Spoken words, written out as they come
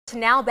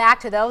Now back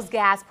to those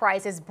gas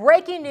prices.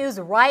 Breaking news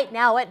right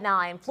now at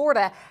 9.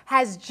 Florida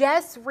has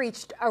just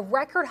reached a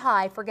record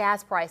high for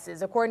gas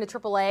prices. According to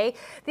AAA,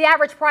 the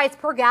average price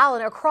per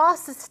gallon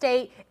across the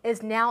state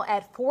is now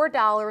at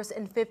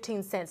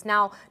 $4.15.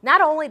 Now,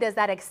 not only does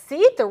that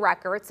exceed the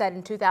record set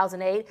in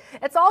 2008,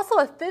 it's also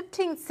a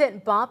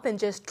 15-cent bump in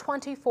just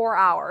 24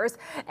 hours.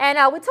 And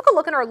we took a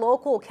look at our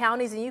local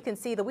counties, and you can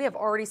see that we have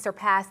already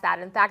surpassed that.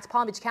 In fact,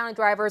 Palm Beach County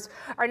drivers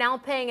are now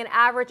paying an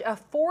average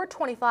of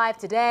 $4.25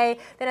 today.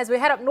 Then as we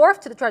head up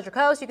north to the Treasure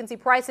Coast, you can see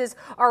prices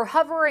are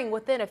hovering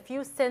within a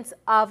few cents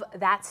of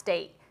that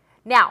state.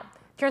 Now,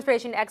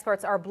 transportation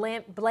experts are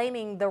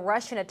blaming the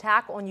Russian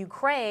attack on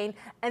Ukraine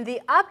and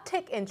the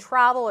uptick in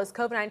travel as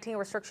COVID-19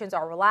 restrictions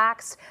are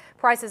relaxed.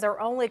 Prices are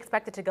only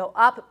expected to go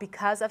up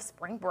because of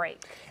spring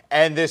break.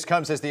 And this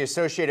comes as the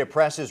Associated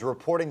Press is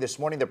reporting this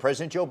morning that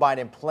President Joe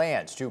Biden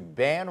plans to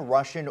ban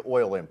Russian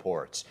oil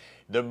imports.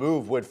 The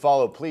move would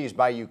follow pleas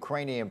by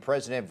Ukrainian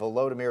President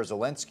Volodymyr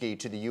Zelensky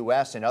to the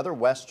U.S. and other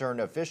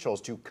Western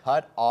officials to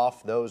cut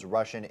off those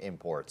Russian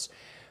imports.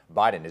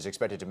 Biden is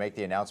expected to make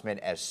the announcement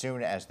as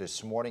soon as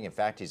this morning. In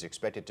fact, he's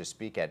expected to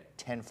speak at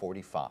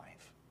 10:45.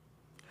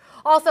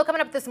 Also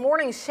coming up this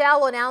morning,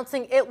 Shell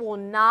announcing it will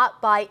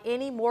not buy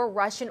any more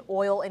Russian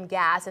oil and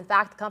gas. In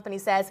fact, the company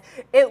says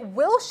it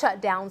will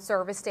shut down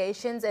service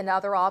stations and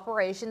other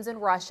operations in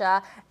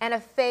Russia in a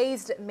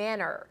phased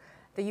manner.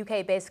 The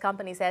UK-based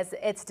company says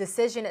its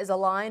decision is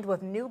aligned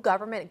with new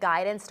government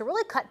guidance to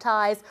really cut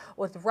ties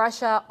with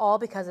Russia, all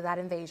because of that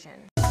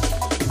invasion.